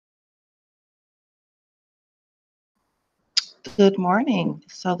Good morning.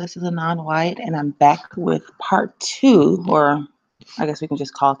 So this is a non-white, and I'm back with part two, or I guess we can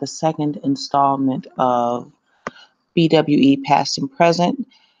just call it the second installment of BWE Past and Present.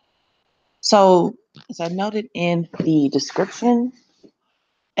 So as I noted in the description,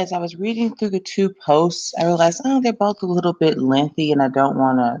 as I was reading through the two posts, I realized, they're both a little bit lengthy, and I don't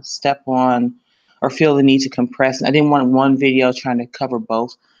want to step on or feel the need to compress. I didn't want one video trying to cover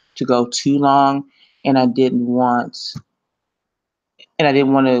both to go too long, and I didn't want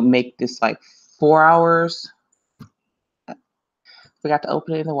to make this like 4 hours. I forgot to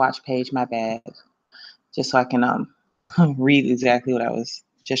open it in the watch page, my bad. Just so I can read exactly what I was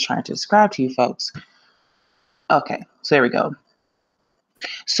just trying to describe to you folks. Okay, so there we go.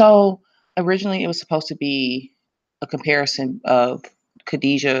 So originally it was supposed to be a comparison of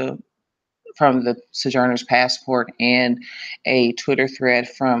Khadija from the Sojourner's Passport and a Twitter thread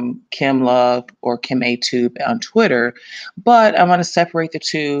from Kim Love or Kim A Tube on Twitter, but I want to separate the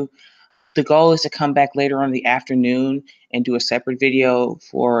two. The goal is to come back later on in the afternoon and do a separate video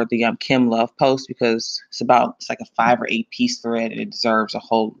for the Kim Love post, because it's like a 5 or 8 piece thread and it deserves a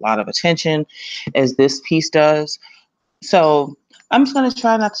whole lot of attention as this piece does. So I'm just gonna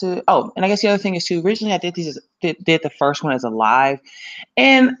try not to. Oh, and I guess the other thing is too. Originally, I did the first one as a live,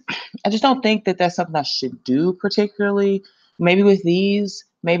 and I just don't think that that's something I should do particularly. Maybe with these,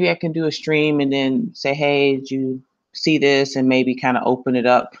 maybe I can do a stream and then say, "Hey, did you see this?" and maybe kind of open it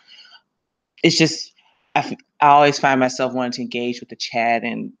up. It's just I always find myself wanting to engage with the chat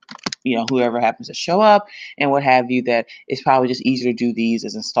and whoever happens to show up and what have you, that it's probably just easier to do these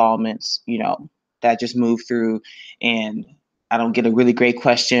as installments, that I just move through and I don't get a really great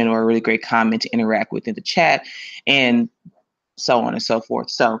question or a really great comment to interact with in the chat, and so on and so forth.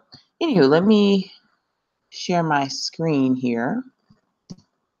 So anywho, let me share my screen here.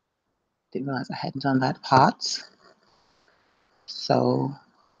 Didn't realize I hadn't done that pot. So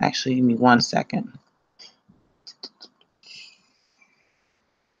actually, give me 1 second.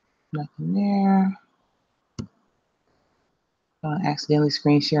 Nothing there. Don't accidentally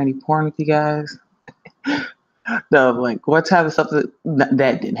screen share any porn with you guys. No, like what's having something that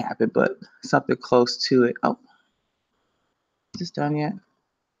didn't happen, but something close to it. Oh, is this done yet?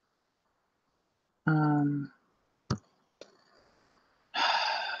 Um,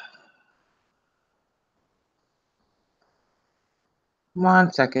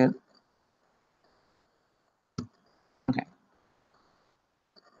 1 second. Okay.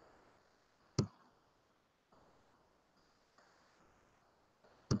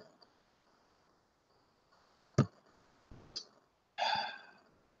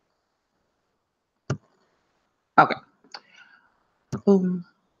 Okay. Boom,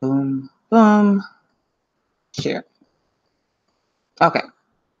 boom, boom. Share. Okay.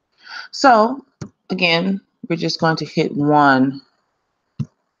 So again, we're just going to hit one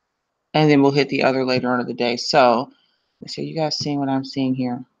and then we'll hit the other later on in the day. So let's see, you guys seeing what I'm seeing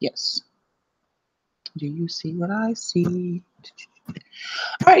here? Yes. Do you see what I see? All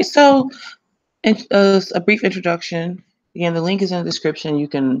right. So a brief introduction. Again, the link is in the description. You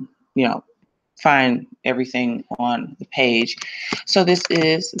can, find everything on the page. So this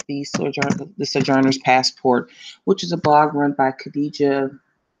is the Sojourner's Passport, which is a blog run by Khadija.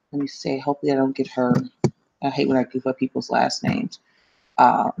 Let me say, hopefully I don't get her. I hate when I goof up people's last names.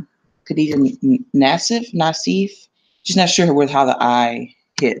 Khadija Nassif. Just not sure with how the I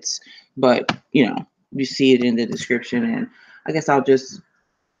hits, but you see it in the description, and I guess I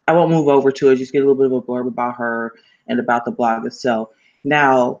won't move over to it. Just get a little bit of a blurb about her and about the blog itself.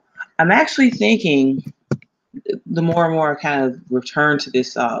 Now, I'm actually thinking the more and more I kind of return to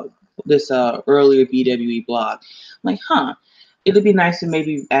this earlier BWE blog, I'm like, it'd be nice to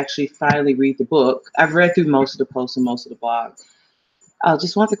maybe actually finally read the book. I've read through most of the posts and most of the blog.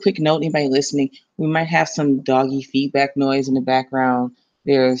 Just want a quick note, anybody listening, we might have some doggy feedback noise in the background.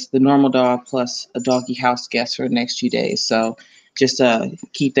 There's the normal dog plus a doggy house guest for the next few days. So just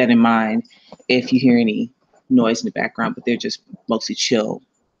keep that in mind if you hear any noise in the background, but they're just mostly chill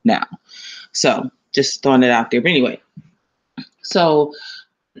now. So just throwing it out there. But anyway, so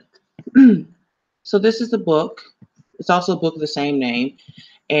so this is the book. It's also a book of the same name.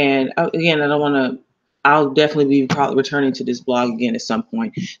 And again, I'll definitely be probably returning to this blog again at some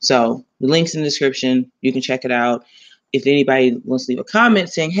point. So the link's in the description. You can check it out. If anybody wants to leave a comment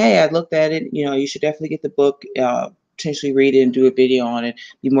saying, hey, I looked at it, you should definitely get the book, potentially read it and do a video on it,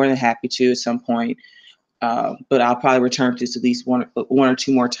 be more than happy to at some point. But I'll probably return to this at least one or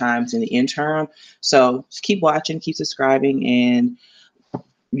two more times in the interim. So just keep watching, keep subscribing, and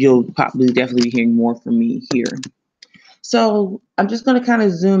you'll probably definitely be hearing more from me here. So I'm just going to kind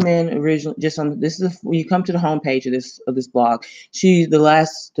of zoom in originally just on this is when you come to the homepage of this blog.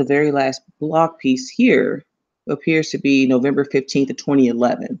 The very last blog piece here appears to be November 15th of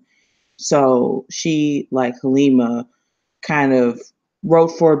 2011. So she, like Halima, kind of wrote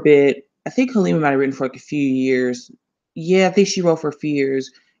for a bit. I think Halima might have written for like a few years. Yeah, I think she wrote for a few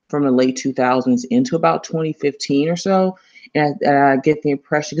years from the late 2000s into about 2015 or so. And I get the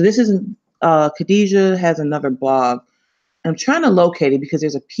impression, because this isn't, Khadija has another blog. I'm trying to locate it because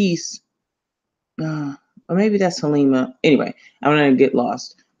there's a piece, or maybe that's Halima. Anyway, I'm going to get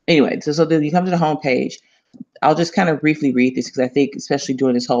lost. Anyway, so then you come to the homepage. I'll just kind of briefly read this because I think, especially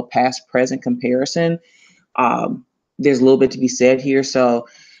during this whole past present comparison, um, there's a little bit to be said here. So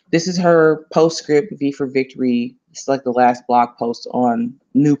this is her postscript, V for Victory. It's like the last blog post on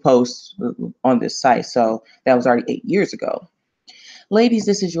new posts on this site. So that was already 8 years ago. Ladies,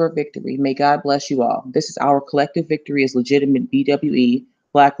 this is your victory. May God bless you all. This is our collective victory as legitimate BWE,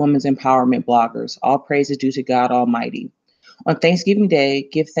 Black Women's Empowerment bloggers. All praise is due to God Almighty. On Thanksgiving Day,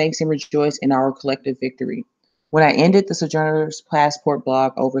 give thanks and rejoice in our collective victory. When I ended the Sojourner's Passport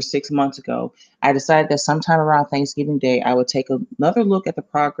blog over 6 months ago, I decided that sometime around Thanksgiving Day, I would take another look at the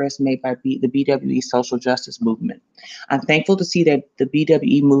progress made by the BWE social justice movement. I'm thankful to see that the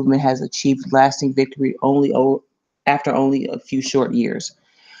BWE movement has achieved lasting victory after only a few short years.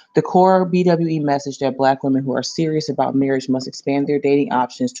 The core BWE message that Black women who are serious about marriage must expand their dating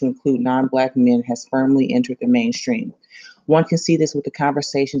options to include non-Black men has firmly entered the mainstream. One can see this with the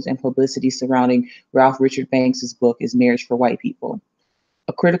conversations and publicity surrounding Ralph Richard Banks's book, Is Marriage for White People?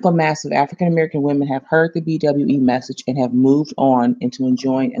 A critical mass of African American women have heard the BWE message and have moved on into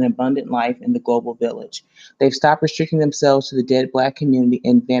enjoying an abundant life in the global village. They've stopped restricting themselves to the dead Black community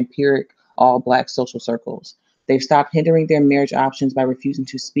and vampiric all Black social circles. They've stopped hindering their marriage options by refusing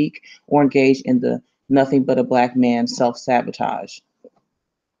to speak or engage in the nothing but a Black man self sabotage.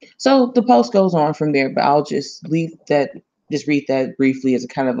 So the post goes on from there, but I'll just read that briefly as a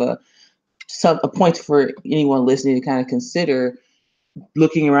kind of a point for anyone listening to kind of consider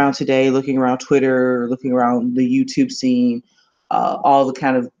looking around today, looking around Twitter, looking around the YouTube scene, all the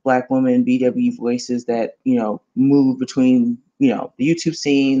kind of Black women BW voices that, move between, the YouTube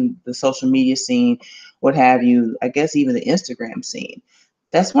scene, the social media scene, what have you, I guess even the Instagram scene.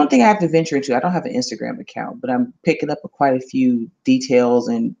 That's one thing I have to venture into. I don't have an Instagram account, but I'm picking up quite a few details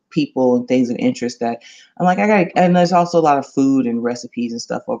and people and things of interest that I'm like, and there's also a lot of food and recipes and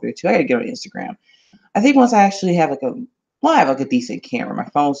stuff over there too. I gotta get on Instagram. I think once I actually have I have like a decent camera. My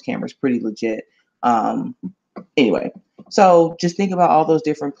phone's camera is pretty legit. Anyway, so just think about all those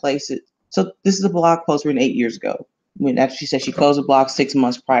different places. So this is a blog post written 8 years ago. When after she said she closed the blog 6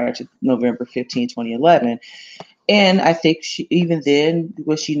 months prior to November 15, 2011. And I think even then,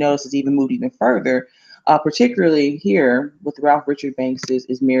 what she noticed has even moved even further, particularly here with Ralph Richard Banks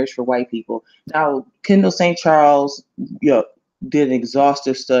is Marriage for White People. Now, Kendall St. Charles, did an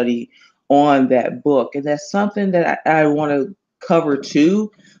exhaustive study on that book, and that's something that I want to cover too.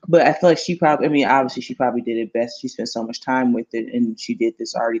 But I feel like obviously she probably did it best. She spent so much time with it, and she did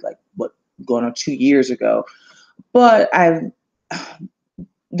this already going on 2 years ago. But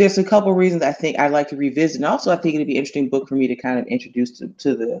there's a couple of reasons I think I'd like to revisit. And also I think it'd be an interesting book for me to kind of introduce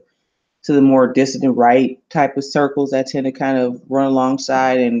to the more dissident right type of circles that tend to kind of run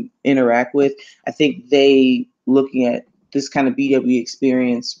alongside and interact with. I think they looking at this kind of BW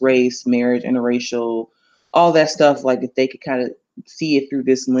experience, race, marriage, interracial, all that stuff, like if they could kind of see it through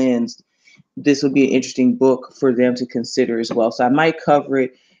this lens, this would be an interesting book for them to consider as well. So I might cover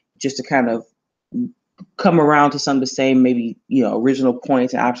it just to kind of come around to some of the same maybe original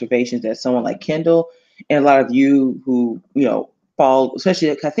points and observations that someone like Kendall and a lot of you who fall,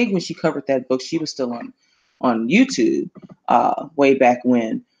 especially I think when she covered that book she was still on YouTube way back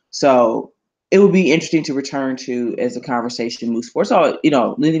when. So it would be interesting to return to as the conversation moves forward. So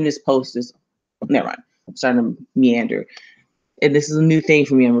leaving this post is never mind. I'm starting to meander. And this is a new thing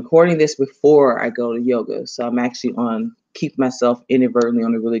for me. I'm recording this before I go to yoga. So I'm actually keep myself inadvertently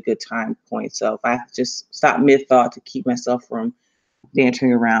on a really good time point. So if I just stop mid-thought to keep myself from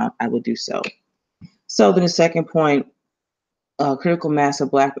bantering around, I will do so. So then the second point, critical mass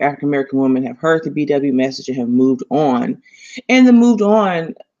of Black African American women have heard the BW message and have moved on. And the moved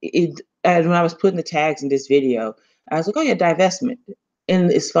on, as when I was putting the tags in this video, I was like, oh yeah, divestment.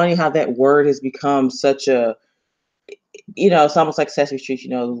 And it's funny how that word has become such a, it's almost like Sesame Street,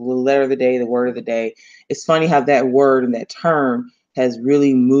 the letter of the day, the word of the day. It's funny how that word and that term has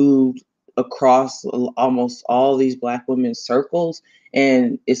really moved across almost all these Black women's circles.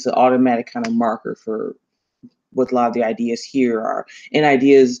 And it's an automatic kind of marker for what a lot of the ideas here are. And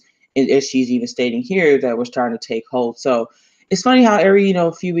ideas and as she's even stating here, that we're starting to take hold. So it's funny how every,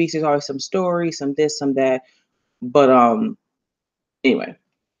 few weeks there's always some story, some this, some that. But anyway,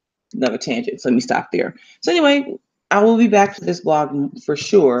 another tangent. So let me stop there. So anyway, I will be back to this blog for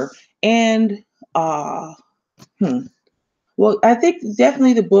sure. And well, I think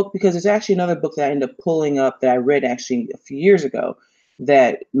definitely the book, because it's actually another book that I ended up pulling up that I read actually a few years ago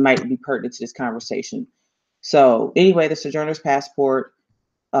that might be pertinent to this conversation. So anyway, The Sojourner's Passport.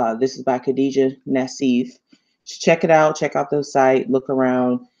 This is by Khadija Nassif. Check it out. Check out the site. Look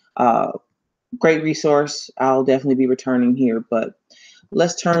around. Great resource. I'll definitely be returning here. But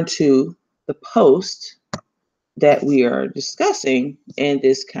let's turn to the post that we are discussing in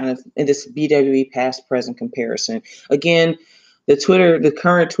this BWE past present comparison. Again, the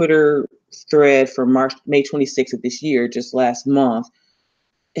current Twitter thread for May 26th of this year, just last month,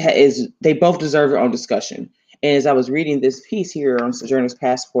 they both deserve their own discussion. And as I was reading this piece here on Sojourner's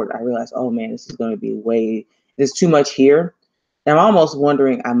Passport, I realized, oh man, this is going to be there's too much here. And I'm almost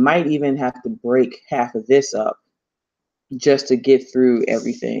wondering, I might even have to break half of this up just to get through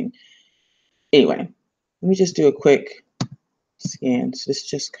everything. Anyway, let me just do a quick scan. So this is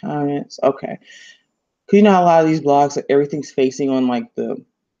just comments. Okay. Because you know how a lot of these blogs, everything's facing on like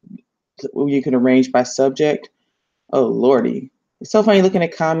you can arrange by subject. Oh Lordy. It's so funny looking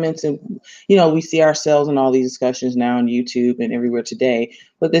at comments, and we see ourselves in all these discussions now on YouTube and everywhere today.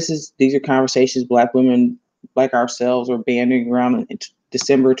 But these are conversations Black women like ourselves were banding around in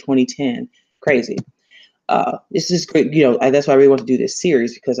December 2010. Crazy. This is great. That's why I really want to do this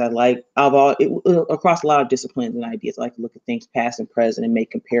series, because I like across a lot of disciplines and ideas. I like to look at things past and present and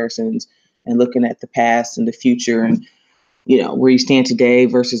make comparisons, and looking at the past and the future, and where you stand today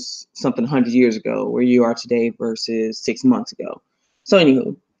versus something 100 years ago, where you are today versus 6 months ago. So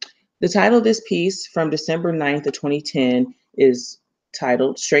anywho, the title of this piece from December 9th of 2010 is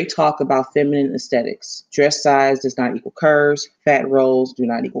titled Straight Talk About Feminine Aesthetics. Dress size does not equal curves. Fat rolls do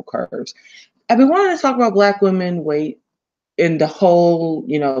not equal curves. I've been wanting to talk about Black women weight and the whole,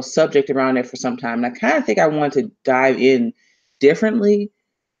 subject around it for some time. And I kind of think I want to dive in differently,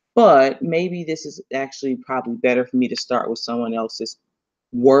 but maybe this is actually probably better for me to start with someone else's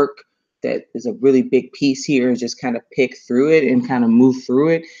work that is a really big piece here, and just kind of pick through it and kind of move through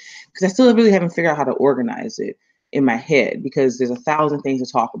it. Because I still really haven't figured out how to organize it in my head, because there's 1,000 things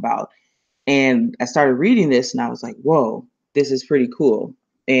to talk about. And I started reading this and I was like, whoa, this is pretty cool.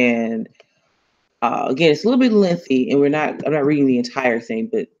 And again, it's a little bit lengthy, and I'm not reading the entire thing,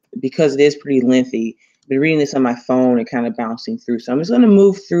 but because it is pretty lengthy, I've been reading this on my phone and kind of bouncing through. So I'm just going to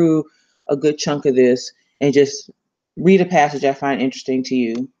move through a good chunk of this and just read a passage I find interesting to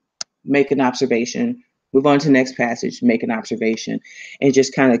you, make an observation, move on to the next passage, make an observation, and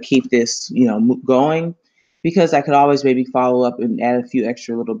just kind of keep this, going, because I could always maybe follow up and add a few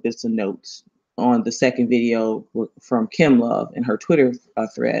extra little bits of notes on the second video from Kim Love and her Twitter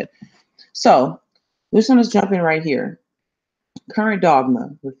thread. So this one is jumping right here. Current dogma: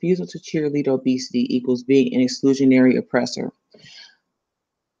 refusal to cheerlead obesity equals being an exclusionary oppressor.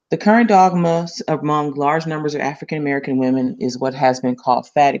 The current dogma among large numbers of African American women is what has been called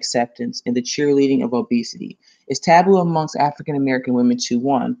fat acceptance and the cheerleading of obesity. It's taboo amongst African American women to,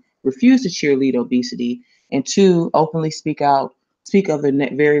 1, refuse to cheerlead obesity, and 2, openly speak of the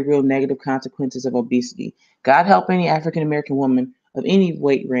very real negative consequences of obesity. God help any African American woman of any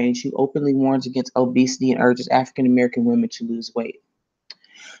weight range who openly warns against obesity and urges African American women to lose weight.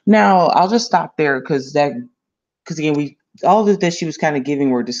 Now, I'll just stop there, because again, all of this she was kind of giving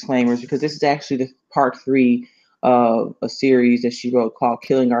were disclaimers, because this is actually the part 3 of a series that she wrote called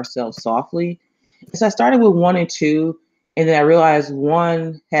Killing Ourselves Softly. So I started with 1 and 2, and then I realized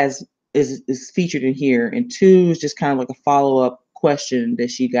 1 is featured in here, and 2 is just kind of like a follow-up question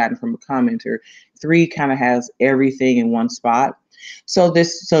that she gotten from a commenter. 3 kind of has everything in one spot. So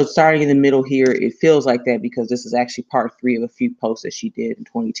starting in the middle here, it feels like that because this is actually part 3 of a few posts that she did in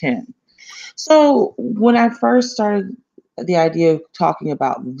 2010. So when I first started the idea of talking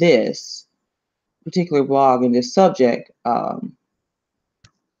about this particular blog and this subject,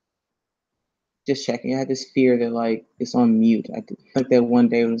 just checking, I had this fear that it's on mute. I think that one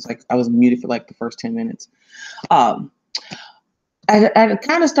day it was like I was muted for the first 10 minutes. I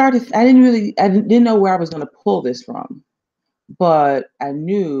kind of started, I didn't know where I was going to pull this from, but I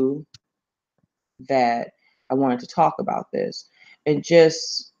knew that I wanted to talk about this. And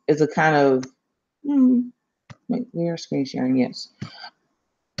just as a kind of, wait, we are screen sharing, yes.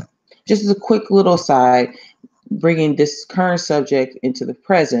 Just as a quick little aside, bringing this current subject into the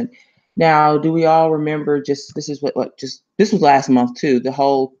present. Now, do we all remember this was last month too, the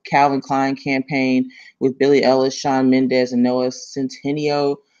whole Calvin Klein campaign with Billie Eilish, Shawn Mendes, and Noah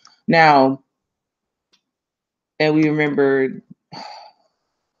Centineo. Now, and we remembered,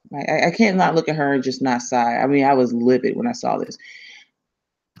 I can't not look at her and just not sigh. I mean, I was livid when I saw this.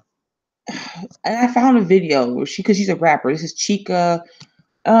 And I found a video where because she's a rapper. This is Chica.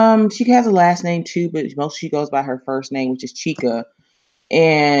 She has a last name too, but most she goes by her first name, which is Chica.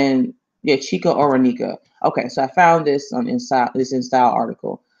 And yeah, Chica or Ranika. Okay, so I found this on this InStyle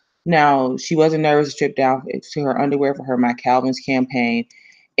article. Now, she wasn't nervous to strip down to her underwear for her My Calvin's campaign.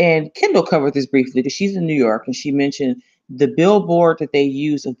 And Kendall covered this briefly because she's in New York, and she mentioned the billboard that they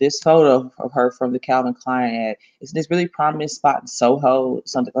used of this photo of her from the Calvin Klein ad. It's this really prominent spot in Soho,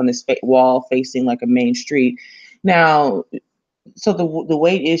 something on this wall facing like a main street. Now, so the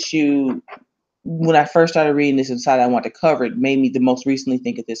weight issue, when I first started reading this and decided I wanted to cover it, made me the most recently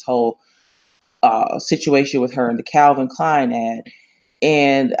think of this whole situation with her in the Calvin Klein ad.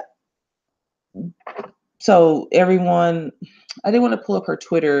 And so everyone, I didn't want to pull up her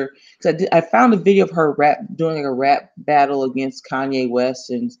Twitter because I found a video of her doing like a rap battle against Kanye West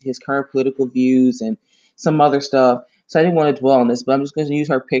and his current political views and some other stuff. So I didn't want to dwell on this, but I'm just going to use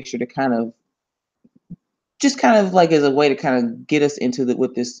her picture to kind of like as a way to kind of get us into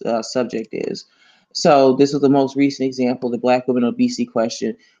what this subject is. So this was the most recent example, the Black women obesity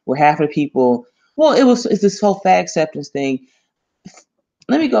question, where half of the people, well, it's this whole fat acceptance thing.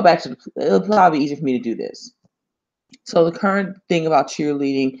 Let me go back to it'll probably be easier for me to do this. So the current thing about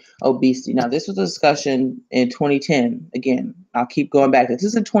cheerleading obesity. Now, this was a discussion in 2010. Again, I'll keep going back. This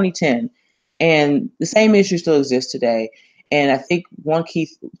is in 2010, and the same issue still exists today. And I think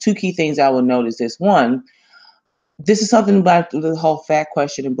two key things I will note is this. One, this is something about the whole fat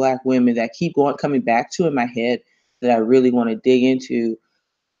question in Black women that keep coming back to in my head that I really want to dig into.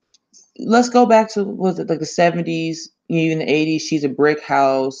 Let's go back to, was it like the 70s, even the 80s? She's a brick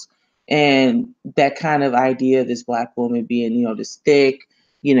house, and that kind of idea of this Black woman being, this thick,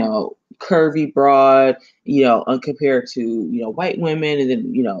 curvy, broad, compared to, white women. And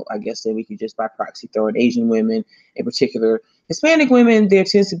then, I guess then we could just by proxy throw in Asian women, in particular Hispanic women. There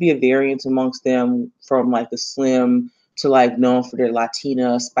tends to be a variance amongst them from like the slim to like known for their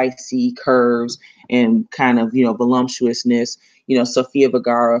Latina spicy curves and kind of, voluptuousness. Sofia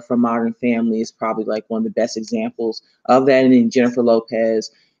Vergara from Modern Family is probably like one of the best examples of that. And then Jennifer Lopez,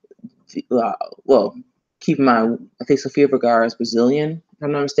 well, keep in mind, I think Sofia Vergara is Brazilian, if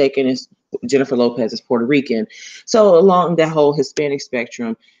I'm not mistaken. Jennifer Lopez is Puerto Rican. So along that whole Hispanic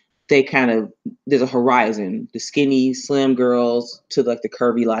spectrum, there's a horizon, the skinny, slim girls to like the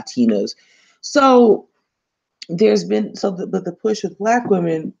curvy Latinas. So there's been, but the push with Black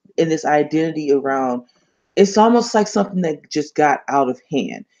women in this identity around, it's almost like something that just got out of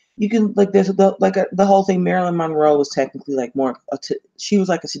hand. You can like the whole thing. Marilyn Monroe was technically like more. She was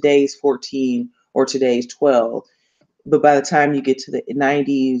like a today's 14 or today's 12, but by the time you get to the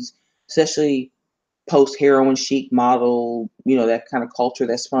 90s, especially post heroin chic model, that kind of culture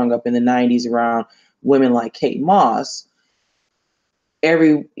that sprung up in the 90s around women like Kate Moss.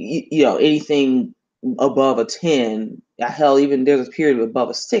 Anything above a 10, hell, even there's a period above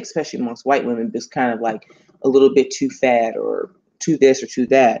a 6, especially amongst white women, just kind of like a little bit too fat or too this or too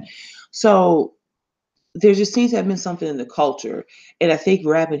that. So there just seems to have been something in the culture. And I think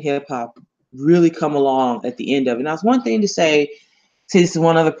rap and hip hop really come along at the end of it. Now, it's one thing to say, this is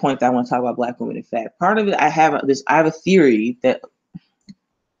one other point that I want to talk about Black women and fat. Part of it, I have a theory that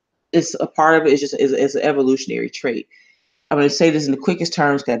it's a part of it is an evolutionary trait. I'm going to say this in the quickest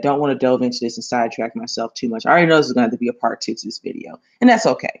terms because I don't want to delve into this and sidetrack myself too much. I already know this is going to have to be a part 2 to this video, and that's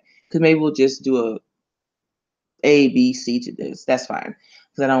okay because maybe we'll just do a B, C to this. That's fine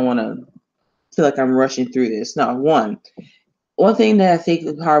because I don't want to feel like I'm rushing through this. No, one thing that I think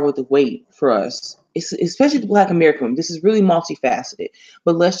is hard with the weight for us, especially the Black American women, this is really multifaceted,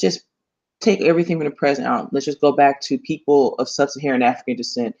 but let's just take everything from the present out. Let's just go back to people of sub-Saharan African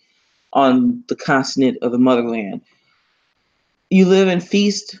descent on the continent of the motherland. You live in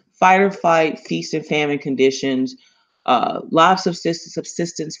fight or flight, feast and famine conditions, lot of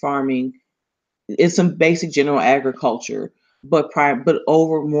subsistence farming, and some basic general agriculture. But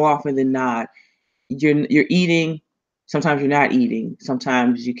over more often than not, you're eating. Sometimes you're not eating.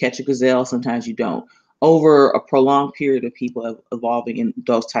 Sometimes you catch a gazelle. Sometimes you don't. Over a prolonged period of people evolving in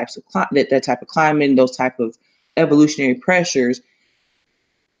those types of that type of climate, and those type of evolutionary pressures,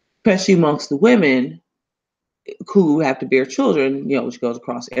 especially amongst the women who have to bear children, which goes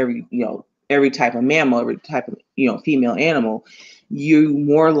across every type of mammal, every type of, female animal, you're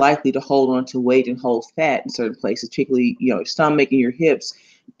more likely to hold on to weight and hold fat in certain places, particularly, your stomach and your hips,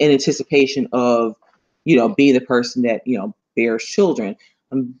 in anticipation of, being the person that, bears children.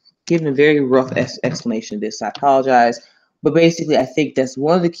 I'm giving a very rough explanation of this. I apologize. But basically, I think that's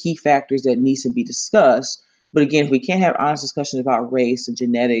one of the key factors that needs to be discussed. But again, if we can't have honest discussions about race and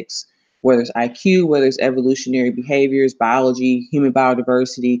genetics, whether it's IQ, whether it's evolutionary behaviors, biology, human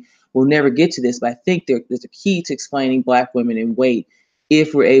biodiversity, we'll never get to this. But I think there's a key to explaining Black women in weight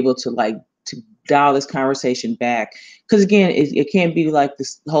if we're able to to dial this conversation back. Because again, it can't be like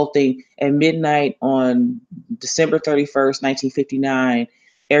this whole thing at midnight on December 31st, 1959,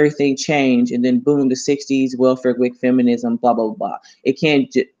 everything changed, and then boom, the 60s, welfare, Wick, feminism, blah, blah, blah. It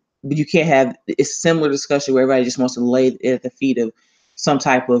can't, you can't have, it's similar discussion where everybody just wants to lay it at the feet of some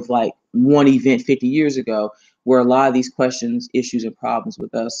type of like one event 50 years ago, where a lot of these questions, issues, and problems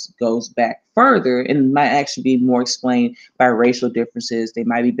with us goes back further and might actually be more explained by racial differences. They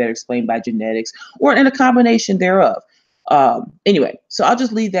might be better explained by genetics or in a combination thereof. Anyway, so I'll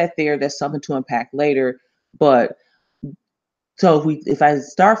just leave that there. That's something to unpack later. But so if I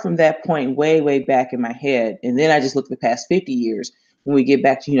start from that point way back in my head, and then I just look at the past 50 years, when we get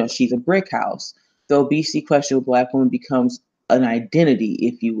back to, she's a brick house, the obesity question with Black women becomes an identity,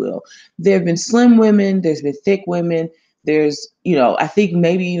 if you will. There have been slim women, there's been thick women, there's, I think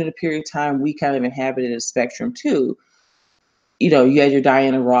maybe even a period of time we kind of inhabited a spectrum too. You had your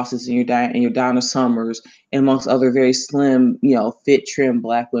Diana Rosses and your Donna Summers, and amongst other very slim, fit, trim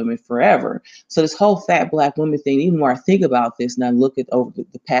Black women forever. So this whole fat Black woman thing, even more I think about this and I look at over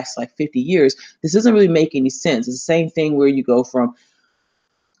the past like 50 years, this doesn't really make any sense. It's the same thing where you go from,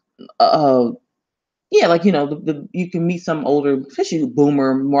 you can meet some older, especially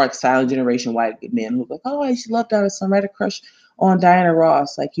boomer, more like silent generation white men who are like, oh, I used to love Donna Summer, I had a crush on Diana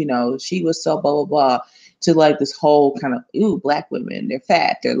Ross, she was so blah, blah, blah, to like this whole kind of, ooh, Black women, they're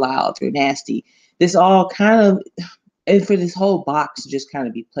fat, they're loud, they're nasty. This all kind of, and for this whole box to just kind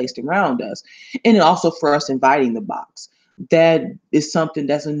of be placed around us. And also for us inviting the box. That is something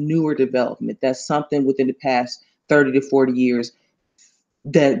that's a newer development. That's something within the past 30 to 40 years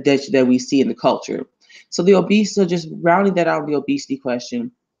that we see in the culture. So the obesity, so just rounding that out, the obesity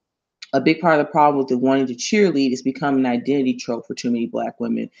question, a big part of the problem with the wanting to cheerlead is become an identity trope for too many Black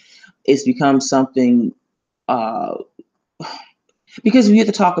women. It's become something, because we have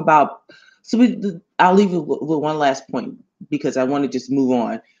to talk about, I'll leave it with one last point because I want to just move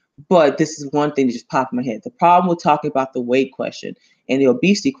on. But this is one thing that just popped in my head. The problem with talking about the weight question and the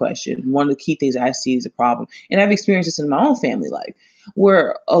obesity question, one of the key things I see is a problem, and I've experienced this in my own family life,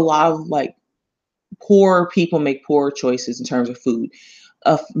 where a lot of poor people make poor choices in terms of food.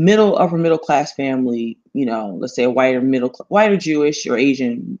 A upper middle class family, let's say a white or Jewish or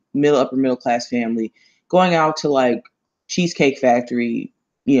Asian upper middle class family, going out to Cheesecake Factory,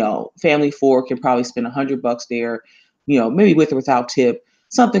 family four can probably spend $100 there, maybe with or without tip,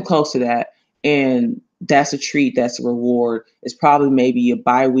 something close to that. And that's a treat, that's a reward. It's probably maybe a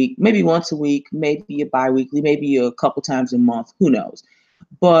bi-week, maybe once a week, maybe a bi-weekly, maybe a couple times a month, who knows.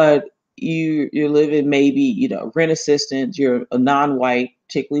 But you're living maybe, rent assistance, you're a non-white,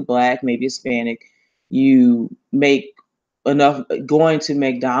 particularly Black, maybe Hispanic, you make enough going to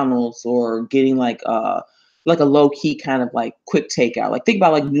McDonald's or getting like a low-key kind of quick takeout. Think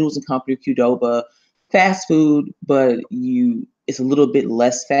about Noodles and Company, Qdoba, fast food, but it's a little bit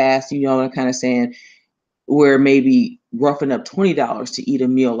less fast, you know what I'm kind of saying, where maybe roughing up $20 to eat a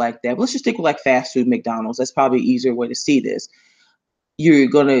meal like that. But let's just stick with fast food, McDonald's. That's probably an easier way to see this. You're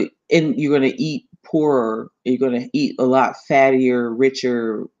gonna eat poorer. You're gonna eat a lot fattier,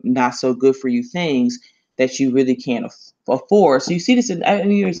 richer, not so good for you things that you really can't afford. So you see this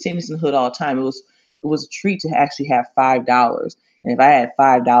you're seeing this in the hood all the time. It was a treat to actually have $5, and if I had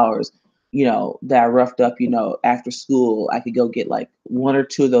 $5, that I roughed up, after school, I could go get one or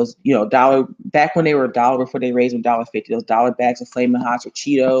two of those, dollar, back when they were $1 before they raised them $1.50, those dollar bags of Flamin' Hots or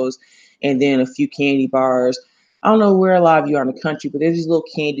Cheetos, and then a few candy bars. I don't know where a lot of you are in the country, but there's these little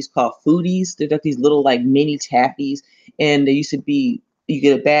candies called foodies. They're like these little mini taffies, and they used to be, you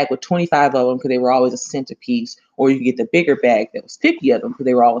get a bag with 25 of them because they were always a cent a piece, or you could get the bigger bag that was 50 of them because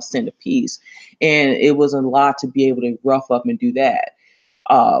they were all a cent a piece. And it was a lot to be able to rough up and do that.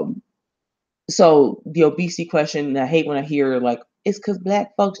 So the obesity question, I hate when I hear it's because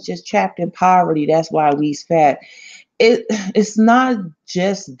Black folks just trapped in poverty, that's why we's fat. It's not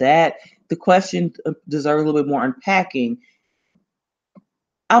just that. The question deserves a little bit more unpacking.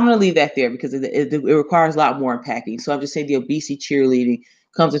 I'm going to leave that there because it requires a lot more unpacking. So I'm just saying the obesity cheerleading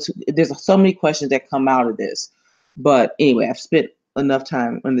there's so many questions that come out of this. But anyway, I've spent enough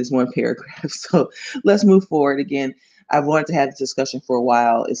time on this one paragraph. So let's move forward. Again, I've wanted to have this discussion for a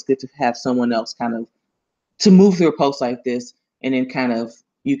while. It's good to have someone else kind of to move through a post like this, and then kind of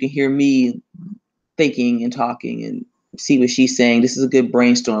you can hear me thinking and talking and see what she's saying. This is a good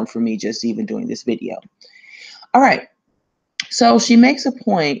brainstorm for me just even doing this video. All right. So she makes a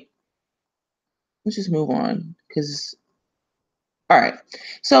point. Let's just move on because, all right.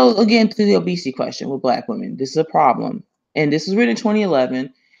 So again, to the obesity question with Black women, this is a problem. And this was written in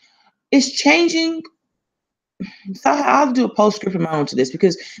 2011. It's changing. So I'll do a postscript of my own to this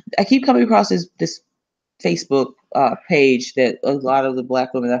because I keep coming across this Facebook page that a lot of the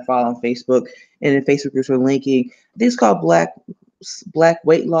Black women that I follow on Facebook and in Facebook groups are linking. This is called Black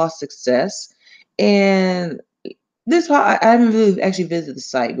Weight Loss Success, and this I haven't really actually visited the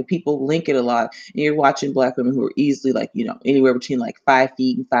site, but people link it a lot. And you're watching Black women who are easily like, anywhere between like 5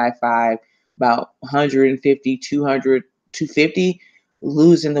 feet and 5'5", about 150, 200, 250,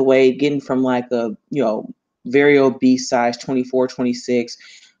 losing the weight, getting from like a, very obese size, 24, 26,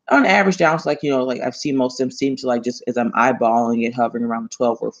 on average down to like, like I've seen most of them seem to like, just as I'm eyeballing it, hovering around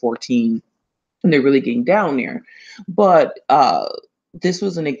 12 or 14, and they're really getting down there. But this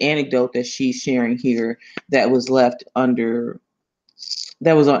was an anecdote that she's sharing here that was left under,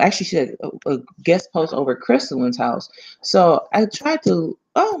 that was on, actually she had a guest post over at Crystalline's house. So I tried to,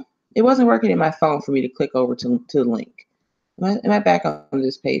 it wasn't working in my phone for me to click over to the link. Am I back on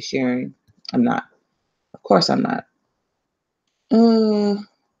this page sharing? I'm not. Of course I'm not. I'm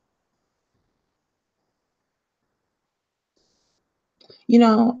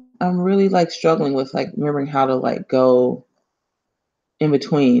really like struggling with like remembering how to like go in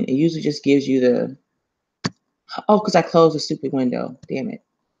between. It usually just gives you the, because I closed the stupid window. Damn it.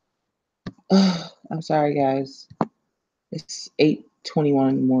 I'm sorry, guys. It's 8:21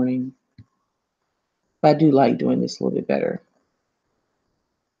 in the morning. But I do like doing this a little bit better.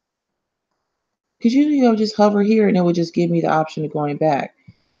 Because usually I'll just hover here and it would just give me the option of going back.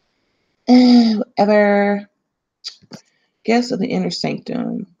 Whatever. Guest of the Inner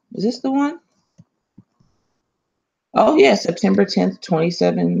Sanctum. Is this the one? Oh, yeah. September 10th,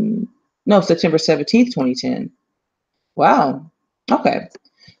 27. No, September 17th, 2010. Wow. Okay.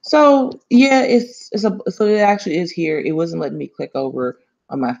 So yeah, so it actually is here. It wasn't letting me click over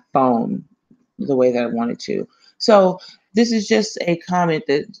on my phone the way that I wanted to. So this is just a comment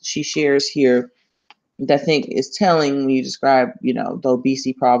that she shares here that I think is telling when you describe, the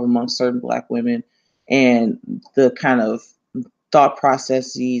obesity problem among certain Black women and the kind of thought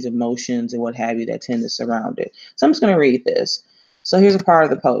processes, emotions, and what have you that tend to surround it. So I'm just going to read this. So here's a part of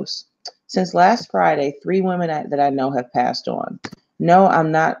the post. Since last Friday, 3 women that I know have passed on. No,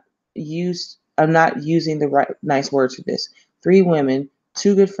 I'm not using the right nice words for this. 3 women,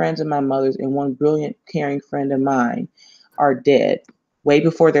 2 good friends of my mother's, and 1 brilliant, caring friend of mine are dead way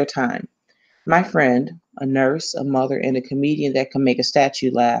before their time. My friend, a nurse, a mother, and a comedian that can make a statue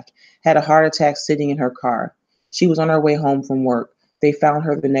laugh, had a heart attack sitting in her car. She was on her way home from work. They found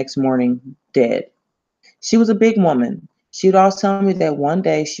her the next morning, dead. She was a big woman. She would always tell me that one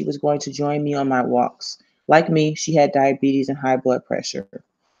day she was going to join me on my walks. Like me, she had diabetes and high blood pressure.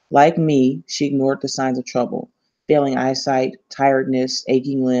 Like me, she ignored the signs of trouble, failing eyesight, tiredness,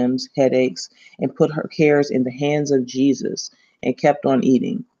 aching limbs, headaches, and put her cares in the hands of Jesus and kept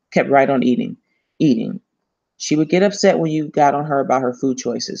right on eating. She would get upset when you got on her about her food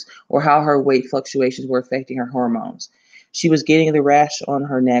choices or how her weight fluctuations were affecting her hormones. She was getting the rash on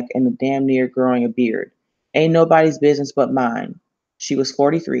her neck and damn near growing a beard. Ain't nobody's business but mine. She was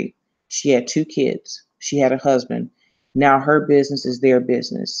 43. She had 2 kids. She had a husband. Now her business is their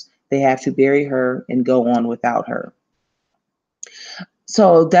business. They have to bury her and go on without her.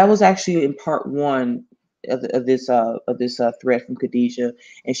 So that was actually in part 1 of this thread from Khadija,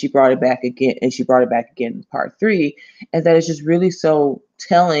 and she brought it back again, in part 3, and that is just really so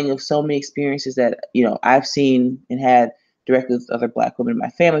telling of so many experiences that I've seen and had directly with other Black women in my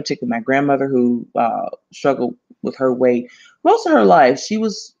family, particularly my grandmother who struggled with her weight most of her life. There were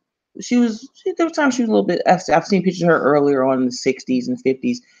times she was a little bit. I've seen pictures of her earlier on in the 60s and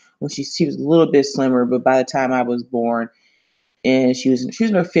 50s when she was a little bit slimmer, but by the time I was born, and she was in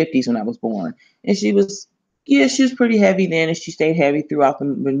her 50s when I was born, and she was pretty heavy then, and she stayed heavy throughout the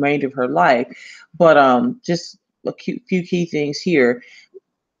remainder of her life. But just a few key things here.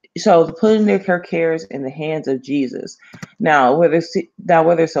 So putting her cares in the hands of Jesus. Now whether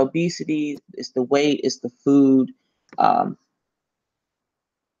it's obesity, it's the weight, it's the food, whether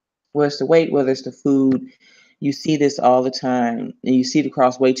it's the weight, whether it's the food, you see this all the time, and you see it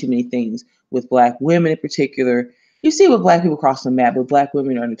across way too many things with Black women in particular. You see it with Black people across the map, but Black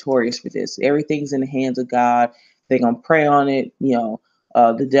women are notorious for this. Everything's in the hands of God. They're gonna pray on it.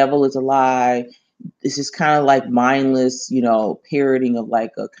 The devil is a lie. This is kind of like mindless, parroting of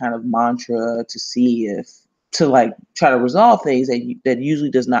like a kind of mantra to like try to resolve things that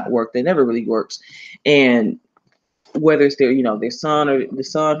usually does not work. That never really works, and whether it's their son or the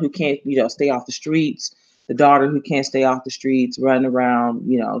son who can't, stay off the streets, the daughter who can't stay off the streets, running around,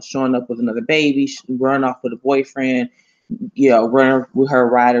 showing up with another baby, running off with a boyfriend, running with her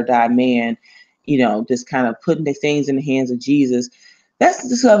ride or die man, just kind of putting the things in the hands of Jesus. That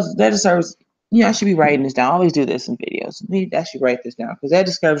deserves, I should be writing this down. I always do this in videos. Maybe I should write this down because that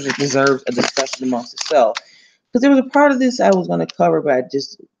deserves a discussion amongst itself. Because there was a part of this I was going to cover, but I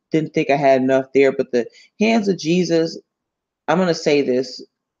just didn't think I had enough there. But the hands of Jesus, I'm going to say this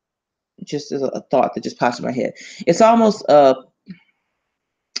just as a thought that just popped in my head. It's almost I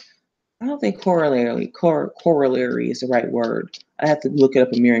don't think corollary is the right word. I have to look it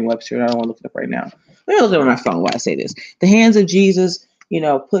up in Merriam-Webster, and I don't want to look it up right now. Let me look it up on my phone while I say this. The hands of Jesus,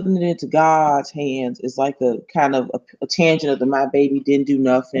 putting it into God's hands is like a kind of a tangent of the my baby didn't do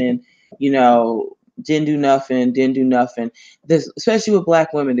nothing, didn't do nothing. There's, especially with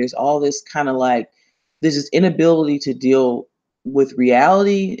Black women, there's all this kind of like, there's this inability to deal with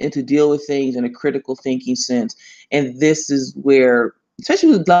reality and to deal with things in a critical thinking sense. And this is where, especially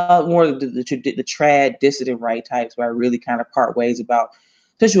with a lot more of the trad dissident right types, where I really kind of part ways about,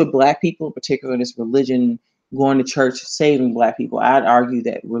 especially with Black people, in particular, this religion, going to church, saving Black people. I'd argue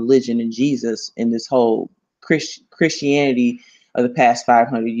that religion and Jesus and this whole Christianity of the past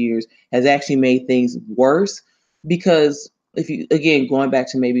 500 years has actually made things worse, because if you, again, going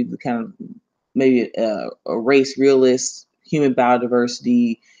back to maybe the kind of, maybe a race realist, human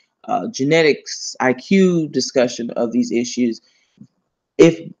biodiversity, genetics, IQ discussion of these issues,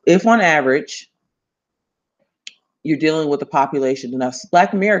 if on average you're dealing with a population enough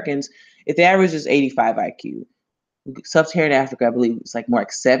Black Americans, if the average is 85 IQ, sub-Saharan Africa, I believe it's like more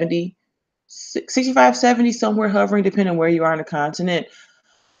like 70, 65, 70, somewhere hovering, depending on where you are on the continent,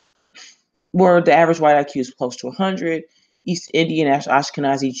 where the average white IQ is close to 100, East Indian,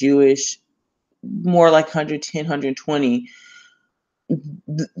 Ashkenazi, Jewish, more like 110, 120.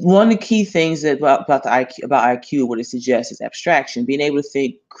 One of the key things about IQ, what it suggests is abstraction, being able to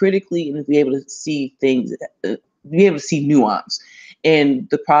think critically and be able to see things, be able to see nuance. And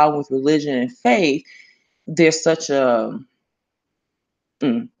the problem with religion and faith, there's such a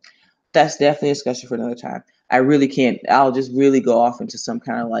that's definitely a discussion for another time. I really can't. I'll just really go off into some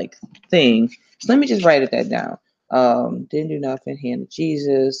kind of like thing. So let me just write that down. Didn't do nothing. Hand of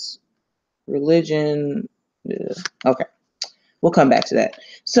Jesus, religion. Okay. We'll come back to that.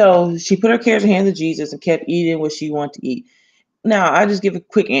 So she put her cares in the hands of Jesus and kept eating what she wanted to eat. Now, I'll just give a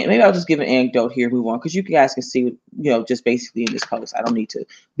quick, maybe I'll just give an anecdote here, move on, because you guys can see, just basically in this post. I don't need to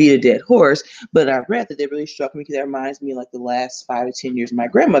beat a dead horse, but I read that really struck me because that reminds me of like the last 5 to 10 years of my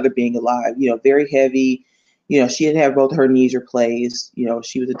grandmother being alive, very heavy. She had had both her knees replaced.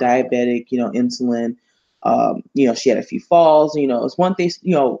 She was a diabetic, insulin. She had a few falls. It's one thing,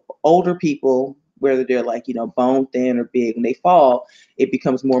 older people, whether they're like, bone thin or big, when they fall, it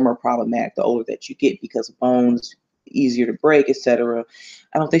becomes more and more problematic the older that you get, because bones easier to break, etc.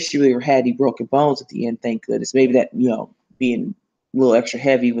 I don't think she really ever had any broken bones at the end, thank goodness. Maybe that, being a little extra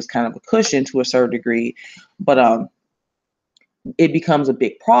heavy was kind of a cushion to a certain degree, but it becomes a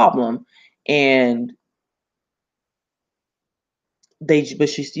big problem. And but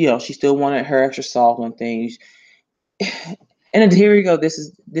she still wanted her extra salt on things. And then here we go.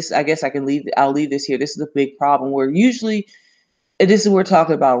 This, I guess I'll leave this here. This is a big problem where usually, and this is we're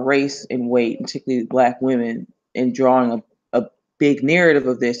talking about race and weight, particularly Black women, and drawing a big narrative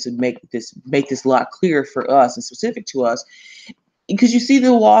of this to make this a lot clearer for us and specific to us. Because you see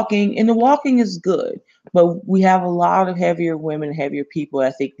the walking, and the walking is good, but we have a lot of heavier women, heavier people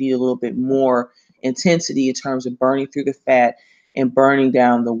I think need a little bit more intensity in terms of burning through the fat and burning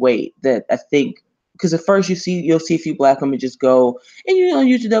down the weight. That I think, because at first you'll see a few Black women just go, and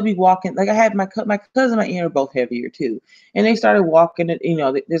usually they'll be walking. Like I had my cousin and my aunt are both heavier too, and they started walking.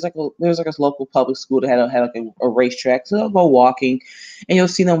 There's like a local public school that had like a racetrack, so they'll go walking, and you'll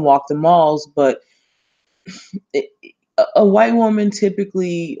see them walk the malls. But a white woman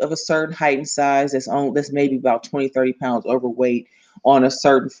typically of a certain height and size that's maybe about 20, 30 pounds overweight on a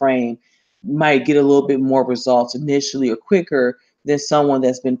certain frame might get a little bit more results initially or quicker than someone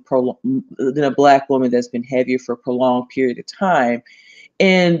that's been than a Black woman that's been heavier for a prolonged period of time.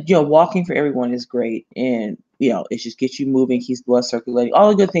 And walking for everyone is great, and it just gets you moving, keeps blood circulating. All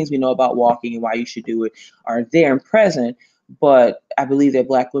the good things we know about walking and why you should do it are there and present. But I believe that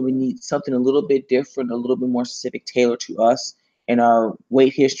Black women need something a little bit different, a little bit more specific, tailored to us and our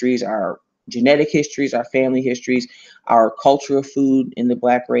weight histories, our genetic histories, our family histories, our culture of food in the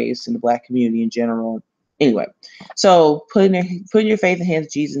Black race and the Black community in general. Anyway, so putting your faith in the hands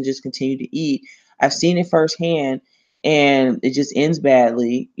of Jesus and just continue to eat. I've seen it firsthand, and it just ends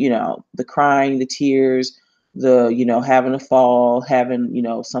badly. The crying, the tears, the having a fall,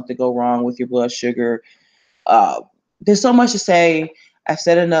 having something go wrong with your blood sugar. There's so much to say. I've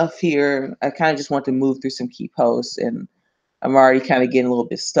said enough here. I kind of just want to move through some key posts, and I'm already kind of getting a little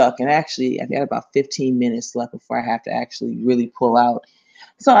bit stuck. And actually, I've got about 15 minutes left before I have to actually really pull out.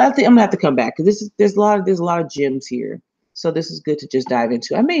 So I think I'm gonna have to come back because there's a lot of gems here. So this is good to just dive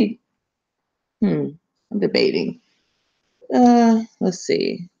into. I'm debating. Let's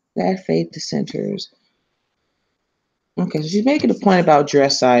see. Bad faith dissenters. Okay, so she's making a point about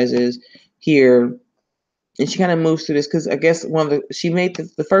dress sizes here, and she kind of moves through this because I guess she made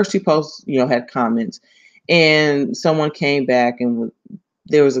the first two posts, had comments, and someone came back and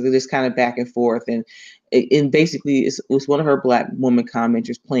there was this kind of back and forth, and basically it was one of her Black woman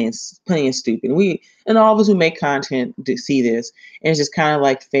commenters playing stupid. And all of us who make content to see this, and it's just kind of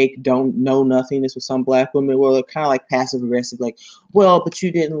like fake don't know nothingness with some Black women. Well, they're kind of like passive aggressive, like, well, but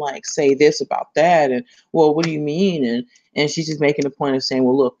you didn't like say this about that, and well, what do you mean? And she's just making a point of saying,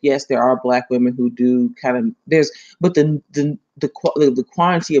 well, look, yes, there are Black women who do kind of but the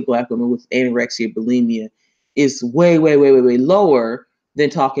quantity of Black women with anorexia, bulimia is way, way, way, way, way lower than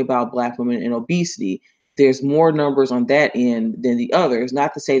talking about Black women and obesity. There's more numbers on that end than the others.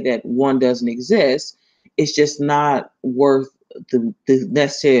 Not to say that one doesn't exist. It's just not worth the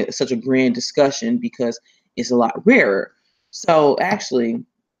necessarily such a grand discussion because it's a lot rarer. So actually,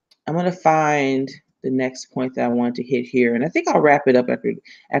 I'm going to find the next point that I wanted to hit here. And I think I'll wrap it up after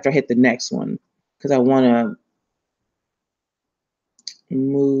I hit the next one because I want to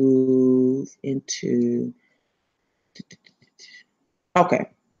move into... Okay.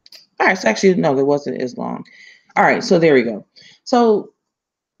 All right. So actually, no, it wasn't as long. All right. So there we go. So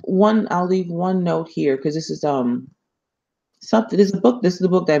I'll leave one note here because this is something. This is the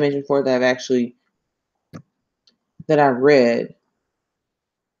book that I mentioned before that I read.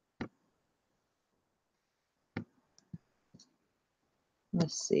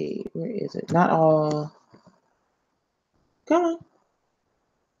 Let's see, where is it? Not all. Come on.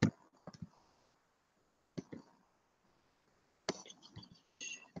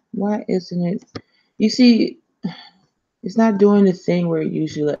 Why isn't it? You see, it's not doing the thing where it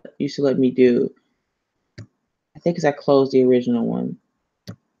usually let me do. I think because I closed the original one.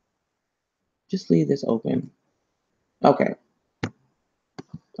 Just leave this open. Okay.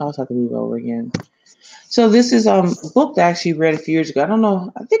 I'll just have to move over again. So this is a book that I actually read a few years ago. I don't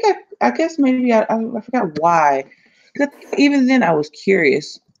know. I think I guess maybe I forgot why. Because even then I was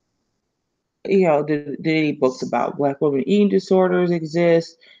curious. Did any books about Black women eating disorders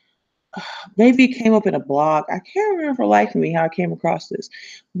exist? Maybe it came up in a blog. I can't remember for life of me how I came across this,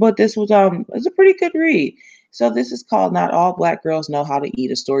 but this was it's a pretty good read. So this is called "Not All Black Girls Know How to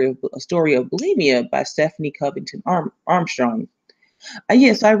Eat: A Story of Bulimia" by Stephanie Covington Armstrong.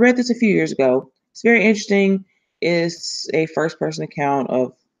 Yes, I read this a few years ago. It's very interesting. It's a first-person account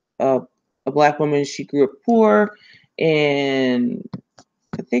of a Black woman. She grew up poor, and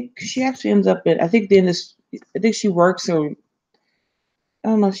I think she actually ends up in. I think she works or I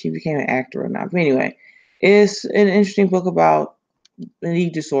don't know if she became an actor or not. But anyway, it's an interesting book about an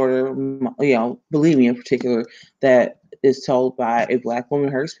eating disorder, bulimia in particular, that is told by a Black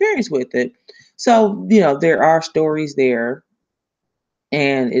woman, her experience with it. So, there are stories there,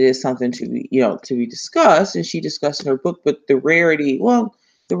 and it is something to be discussed, and she discussed in her book, but the rarity of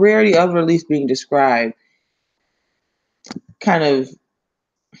it at least being described kind of,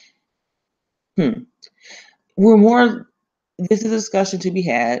 this is a discussion to be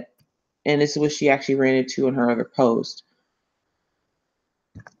had, and this is what she actually ran into in her other post,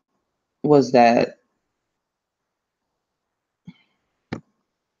 was that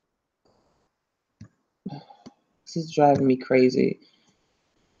this is driving me crazy.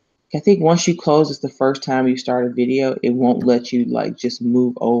 I think once you close, it's the first time you start a video, it won't let you just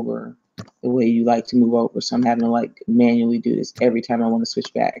move over the way you like to move over. So I'm having to manually do this every time I want to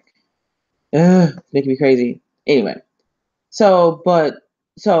switch back. Making me crazy. Anyway, so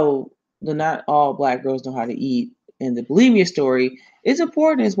the Not All Black Girls Know How to Eat and the bulimia story is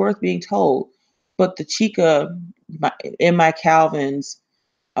important. It's worth being told. But the Chica in my Calvin's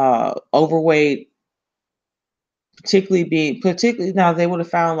overweight, particularly now they would have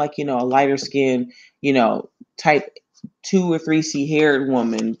found a lighter skin, type 2 or 3C haired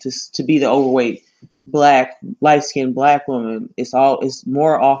woman to be the overweight light skinned Black woman. It's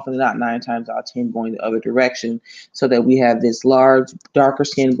more often than not, 9 times out of 10 going the other direction, so that we have this large darker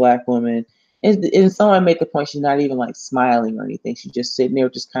skinned Black woman. And someone made the point she's not even smiling or anything. She's just sitting there,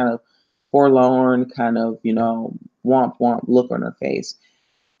 just kind of forlorn, kind of womp womp look on her face.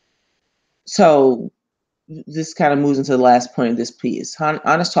 So this kind of moves into the last point of this piece.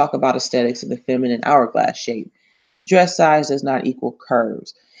 Honest talk about aesthetics of the feminine hourglass shape. Dress size does not equal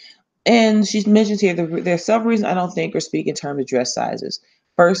curves. And she mentions here there are several reasons I don't think or speak in terms of dress sizes.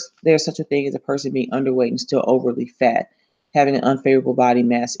 First, there's such a thing as a person being underweight and still overly fat, having an unfavorable body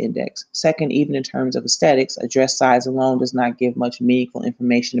mass index. Second, even in terms of aesthetics, a dress size alone does not give much meaningful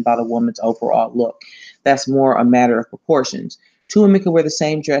information about a woman's overall look. That's more a matter of proportions. Two women could wear the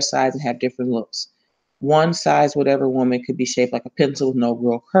same dress size and have different looks. One size, whatever woman could be shaped like a pencil with no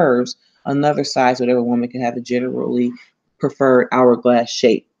real curves. Another size, whatever woman can have a generally preferred hourglass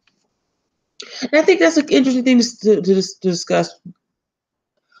shape. And I think that's an interesting thing to discuss.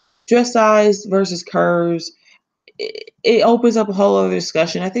 Dress size versus curves. It opens up a whole other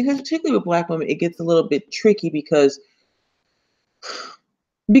discussion. I think, particularly with Black women, it gets a little bit tricky because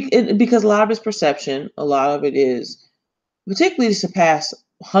a lot of it's perception. A lot of it is, particularly to past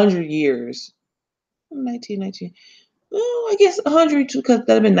 100 years, 1919. Well, I guess 100 because that'd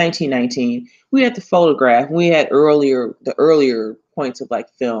have been 1919. We had the photograph. We had the earlier points of like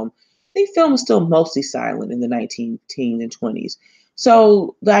film. I think film was still mostly silent in the 19 teens and 20s.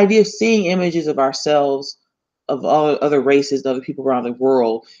 So the idea of seeing images of ourselves, of all other races, other people around the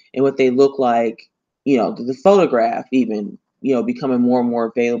world, and what they look like, the photograph even, becoming more and more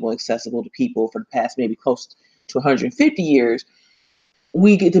available, accessible to people for the past maybe close to 150 years,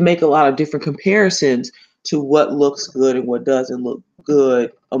 we get to make a lot of different comparisons to what looks good and what doesn't look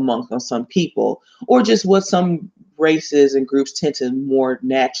good among some people, or just what some races and groups tend to more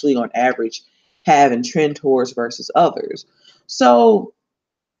naturally, on average, have and trend towards versus others. So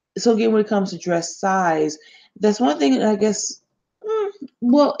again, when it comes to dress size, that's one thing that I guess.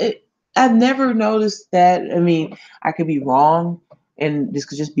 Well, I've never noticed that. I mean, I could be wrong, and this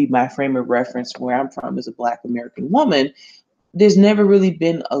could just be my frame of reference where I'm from as a Black American woman. There's never really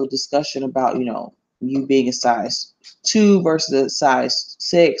been a discussion about, you being a size 2 versus a size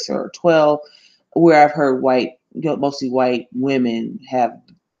 6 or 12, where I've heard mostly white women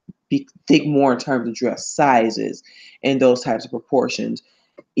think more in terms of dress sizes and those types of proportions.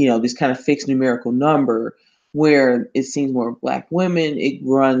 This kind of fixed numerical number, where it seems more Black women, it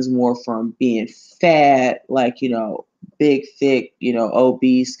runs more from being fat, like, big, thick,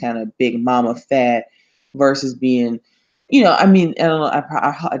 obese, kind of big mama fat, versus being, I mean, I don't know,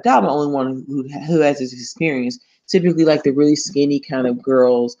 I doubt I'm the only one who has this experience. Typically, like the really skinny kind of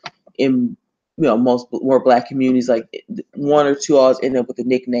girls in, most more Black communities, like one or two always end up with the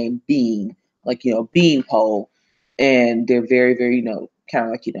nickname Bean, like, Bean Pole. And they're very, very, kind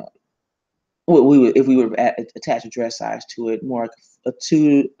of like, what we would, if we would attach a dress size to it, more like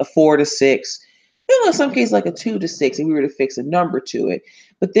a 4 to 6, in some cases like a 2 to 6, and we were to fix a number to it.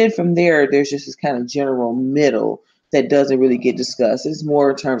 But then from there, there's just this kind of general middle that doesn't really get discussed. It's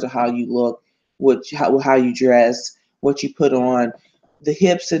more in terms of how you look, how you dress, what you put on. The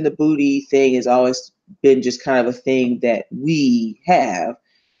hips and the booty thing has always been just kind of a thing that we have.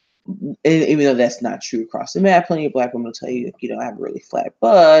 And even though that's not true across the map, plenty of Black women will tell you, I have a really flat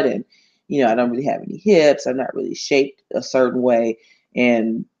butt, and I don't really have any hips. I'm not really shaped a certain way,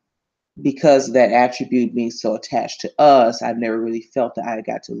 and because of that attribute being so attached to us, I've never really felt that I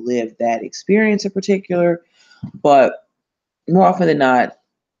got to live that experience in particular. But more often than not,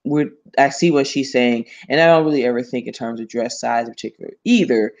 I see what she's saying, and I don't really ever think in terms of dress size in particular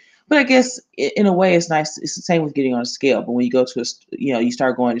either. But I guess in a way, it's nice. It's the same with getting on a scale. But when you go to you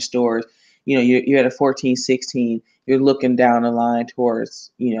start going to stores, you're at a 14, 16. You're looking down the line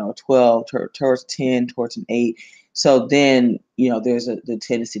towards 12, towards 10, towards an 8. So then there's the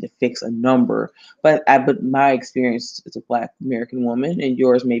tendency to fix a number. But my experience as a Black American woman, and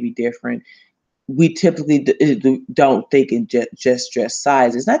yours may be different, we typically don't think in just dress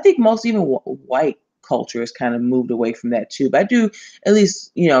sizes. And I think most even white culture has kind of moved away from that too. But I do at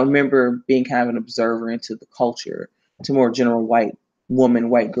least, remember being kind of an observer into the culture, to more general white woman,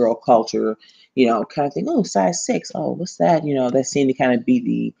 white girl culture, kind of think, oh, size 6. Oh, what's that? That seemed to kind of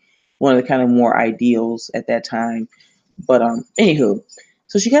be one of the kind of more ideals at that time. But anywho,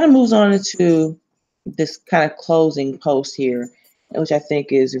 so she kind of moves on into this kind of closing post here, which I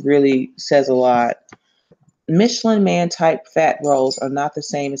think really says a lot. Michelin man type fat rolls are not the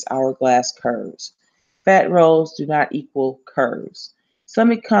same as hourglass curves. Fat rolls do not equal curves.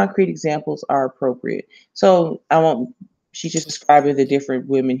 Some concrete examples are appropriate. So she's just describing the different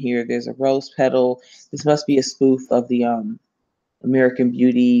women here. There's a rose petal. This must be a spoof of the American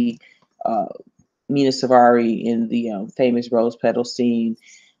Beauty, Mina Savari in the famous rose petal scene.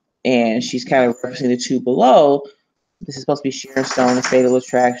 And she's kind of referencing the two below. This is supposed to be Sharon Stone, The Fatal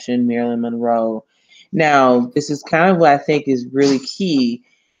Attraction, Marilyn Monroe. Now, this is kind of what I think is really key.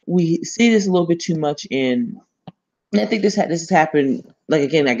 We see this a little bit too much and I think this has happened, like,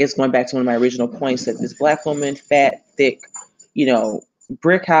 again, I guess going back to one of my original points, that this Black woman, fat, thick,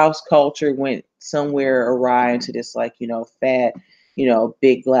 brick house culture went somewhere awry into this, like, fat,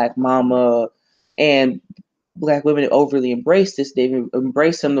 big black mama, and Black women overly embrace this. They've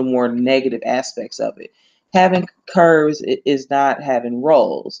embraced some of the more negative aspects of it. Having curves is not having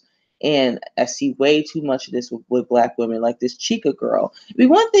rolls. And I see way too much of this with Black women, like this Chica girl. I mean,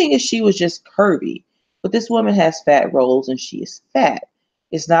 one thing is she was just curvy, but this woman has fat rolls and she is fat.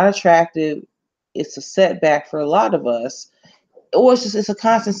 It's not attractive. It's a setback for a lot of us. Or it's a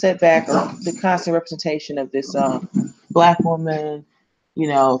constant setback, or the constant representation of this Black woman,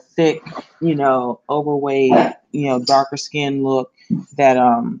 thick, overweight, darker skin look that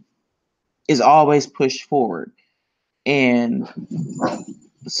is always pushed forward. And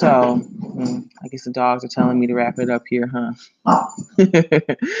so I guess the dogs are telling me to wrap it up here, huh? Well,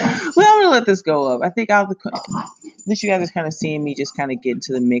 I'm gonna let this go up. I think at least you guys are kind of seeing me just kind of get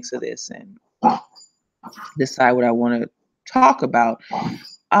into the mix of this and decide what I want to talk about.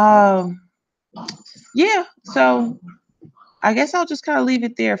 Yeah, so I guess I'll just kind of leave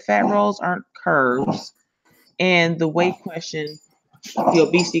it there. Fat rolls aren't curves. And the weight question, the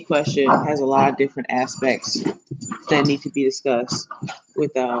obesity question, has a lot of different aspects that need to be discussed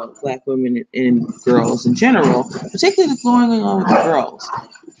with Black women and girls in general, particularly going on with the girls.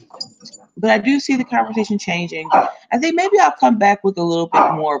 But I do see the conversation changing. I think maybe I'll come back with a little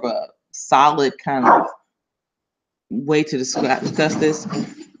bit more of a solid kind of way to discuss this.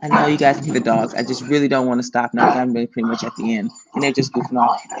 I know you guys can hear the dogs. I just really don't want to stop now. I'm really pretty much at the end. And they're just goofing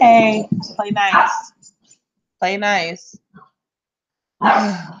off. Hey, play nice. Play nice.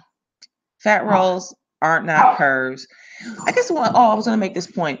 Fat rolls aren't not curves. I guess I was going to make this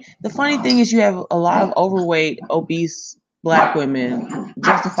point. The funny thing is you have a lot of overweight, obese Black women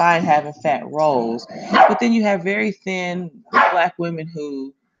justifying having fat rolls. But then you have very thin Black women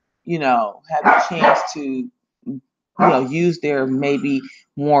who, have a chance to use their maybe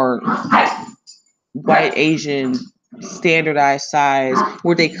more white Asian standardized size,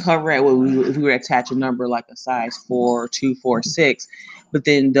 where they cover at if we were to attach a number like a size 4, 2, 4, 6, but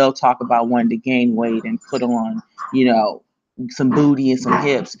then they'll talk about wanting to gain weight and put on, some booty and some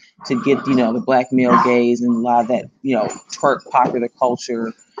hips to get, the Black male gaze and a lot of that, twerk popular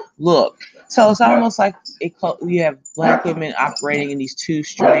culture look. So it's almost like you have Black women operating in these two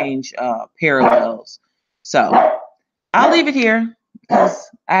strange parallels. So I'll leave it here because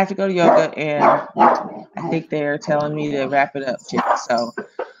I have to go to yoga and I think they're telling me to wrap it up, Chip. So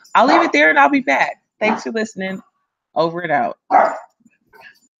I'll leave it there and I'll be back. Thanks for listening. Over and out.